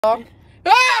Oh,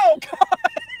 God.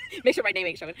 Make sure my name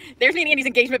ain't showing. There's me and Andy's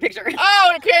engagement picture.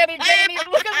 Oh, Candy.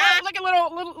 Look at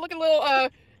little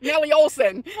Nellie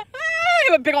Olson. I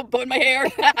have a big old bun in my hair.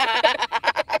 Is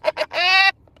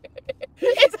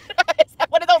that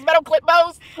one of those metal clip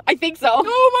bows? I think so.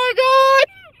 Oh my God.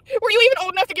 Were you even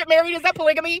old enough to get married? Is that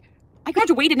polygamy? I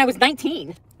graduated and I was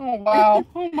 19. Oh, wow.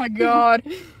 Oh my God.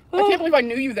 I can't believe I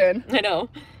knew you then. I know.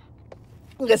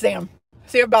 Look at Sam.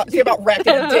 See about wrecked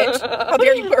in a ditch. How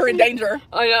dare you put her in danger?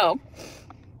 I know.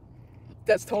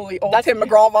 That's totally old Tim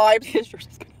McGraw vibes.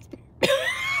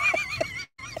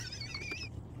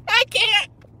 I can't.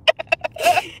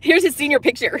 Here's his senior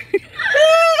picture.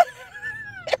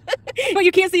 What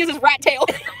you can't see is his rat tail.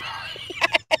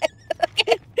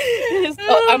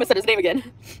 I almost said his name again.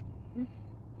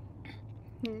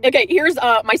 Okay, here's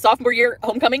my sophomore year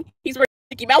homecoming. He's wearing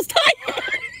a Mickey Mouse tie.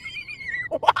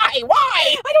 Why? I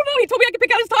don't know. He told me I could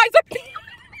pick out his ties.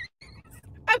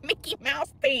 A Mickey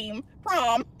Mouse theme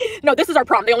prom. No, this is our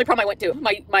prom. The only prom I went to.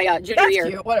 My junior That's year.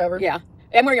 Cute. Whatever. Yeah.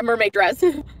 I'm wearing a mermaid dress.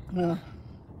 Good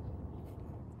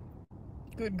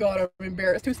God, I'm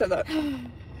embarrassed. Who said that?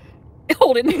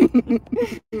 Holden.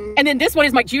 And then this one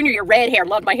is my junior year. Red hair.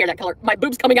 Loved my hair that color. My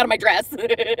boobs coming out of my dress.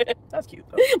 That's cute,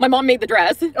 though. My mom made the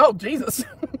dress. Oh, Jesus.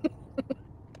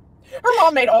 Her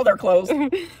mom made all their clothes.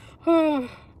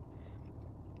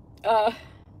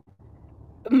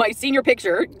 My senior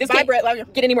picture. This Bye, Brett. Love you.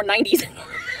 Get any more 90s.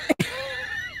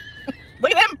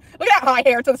 Look at them. Look at that high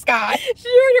hair to the sky.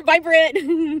 Sure, you're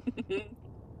vibrant.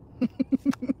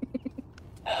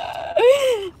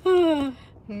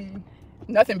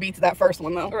 Nothing beats that first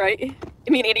one, though. Right?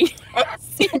 I mean, Andy.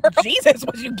 Jesus,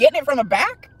 was you getting it from the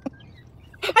back?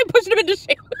 I pushed him into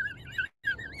shampoo.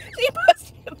 She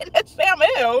pushed him into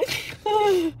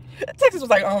shampoo. Texas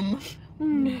was like,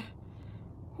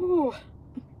 Ooh.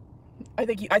 I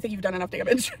think you've done enough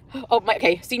damage. Oh,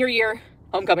 okay. Senior year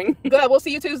homecoming. Good. We'll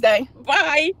see you Tuesday.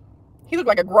 Bye. He looked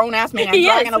like a grown-ass man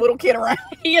dragging a little kid around.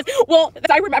 He is. Well,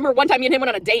 I remember one time me and him went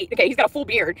on a date. Okay, he's got a full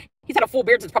beard. He's had a full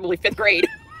beard since probably 5th grade.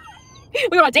 We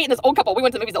went on a date and this old couple. We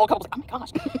went to the movies. The old couple was like, oh my gosh.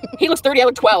 He looks 30. I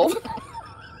look 12.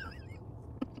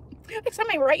 There's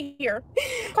somebody right here.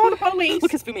 Call the police.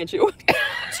 Look, it's Fu Manchu.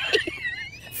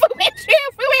 Fu Manchu.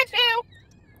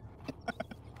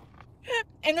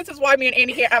 And this is why me and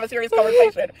Andy can't have a serious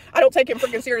conversation. I don't take him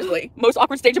freaking seriously. Most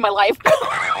awkward stage of my life.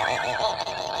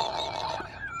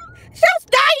 Shell's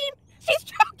dying. She's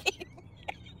choking.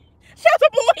 Shell's a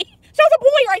boy. Shell's a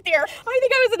boy right there. I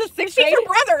think I was in the 6th grade. She's her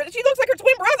brother. She looks like her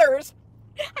twin brothers.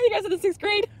 I think I was in the 6th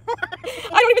grade. I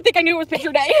don't even think I knew it was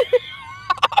picture day.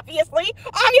 Obviously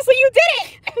you did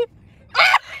it.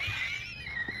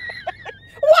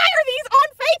 Why are these on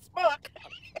Facebook?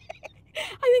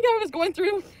 I think I was going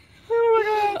through. Oh my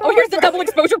God. Oh, here's the double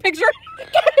exposure picture.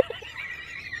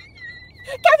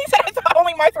 Kathy said I thought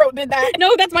only my throat did that.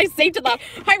 No, that's my safe to laugh.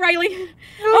 Hi, Riley.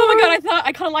 Oh my God, I thought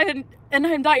I caught a light and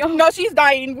I'm dying. Oh. No, she's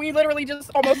dying. We literally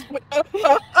just almost.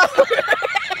 Remember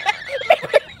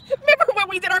when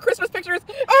we did our Christmas pictures?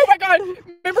 Oh my God!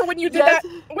 Remember when you did that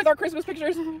with our Christmas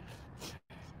pictures?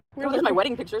 There's my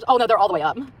wedding pictures. Oh no, they're all the way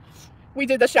up. We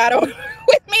did the shadow with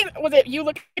me. Was it you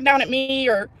looking down at me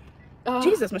or?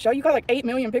 Jesus, Michelle, you got like 8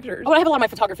 million pictures. Oh, I have a lot of my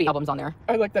photography albums on there.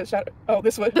 I like that shadow. Oh,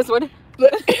 this one. This one. Am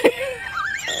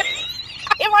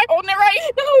I holding it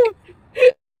right? No.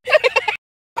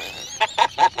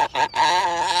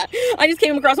 I just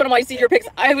came across one of my senior pics.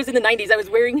 I was in the 90s. I was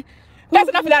wearing. That's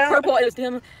enough of that. Purple. It was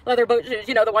dim leather boat shoes.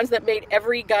 You know, the ones that made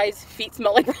every guy's feet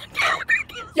smell like.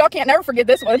 Y'all can't never forget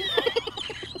this one.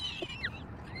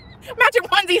 Matching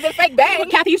onesies and fake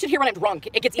bangs. Kathy, you should hear when I'm drunk.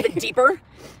 It gets even deeper.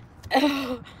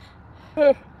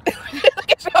 Look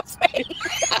at Shell's face.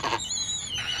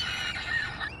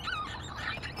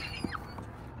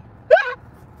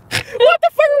 What the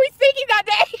fuck were we thinking that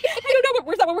day? I don't know, but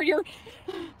where's that one where you're...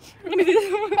 Let me see this.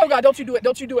 Oh God, don't you do it.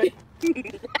 Don't you do it.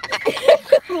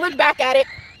 Look back at it.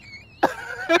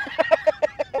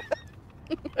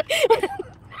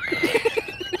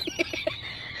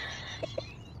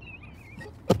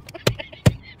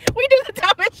 We do the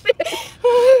dumbest shit.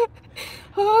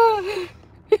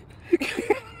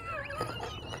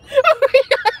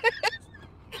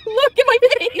 Look at my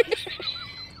face.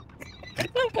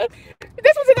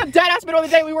 This was in the dead ass middle of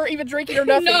the day. We weren't even drinking or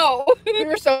nothing. No. We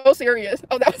were so serious.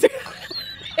 Oh, that was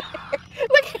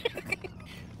Look.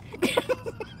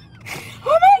 Oh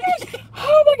my gosh.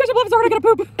 Oh my gosh, I'm sorry, I gotta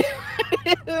poop.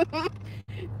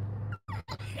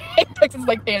 Texas is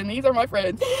like, and these are my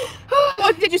friends.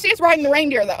 Oh, did you see us riding the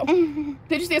reindeer though?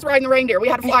 Did you see us riding the reindeer? We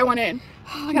had to fly one in.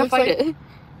 Oh, I gotta fight it.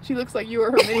 She looks like you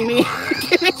or her mini me.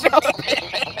 Give me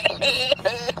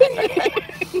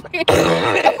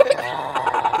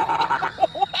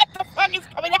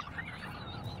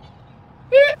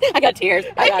tears.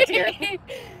 I got tears.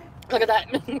 Look at that.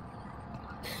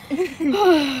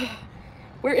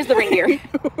 Where is the reindeer?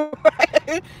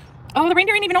 Oh, the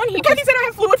reindeer ain't even on here. Kenny said I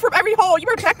have fluid from every hole. You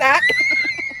better check that.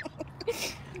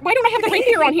 Why don't I have the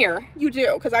reindeer on here? You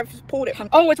do, because I've just pulled it from.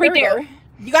 Oh, it's right There there. you go.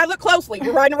 You gotta look closely.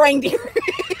 You're riding a reindeer.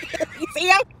 You see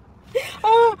him?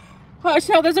 Oh, gosh,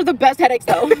 no, those are the best headaches,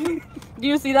 though. Do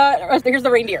you see that? Here's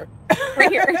the reindeer.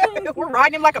 Right here. We're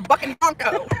riding him like a bucking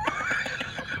bronco.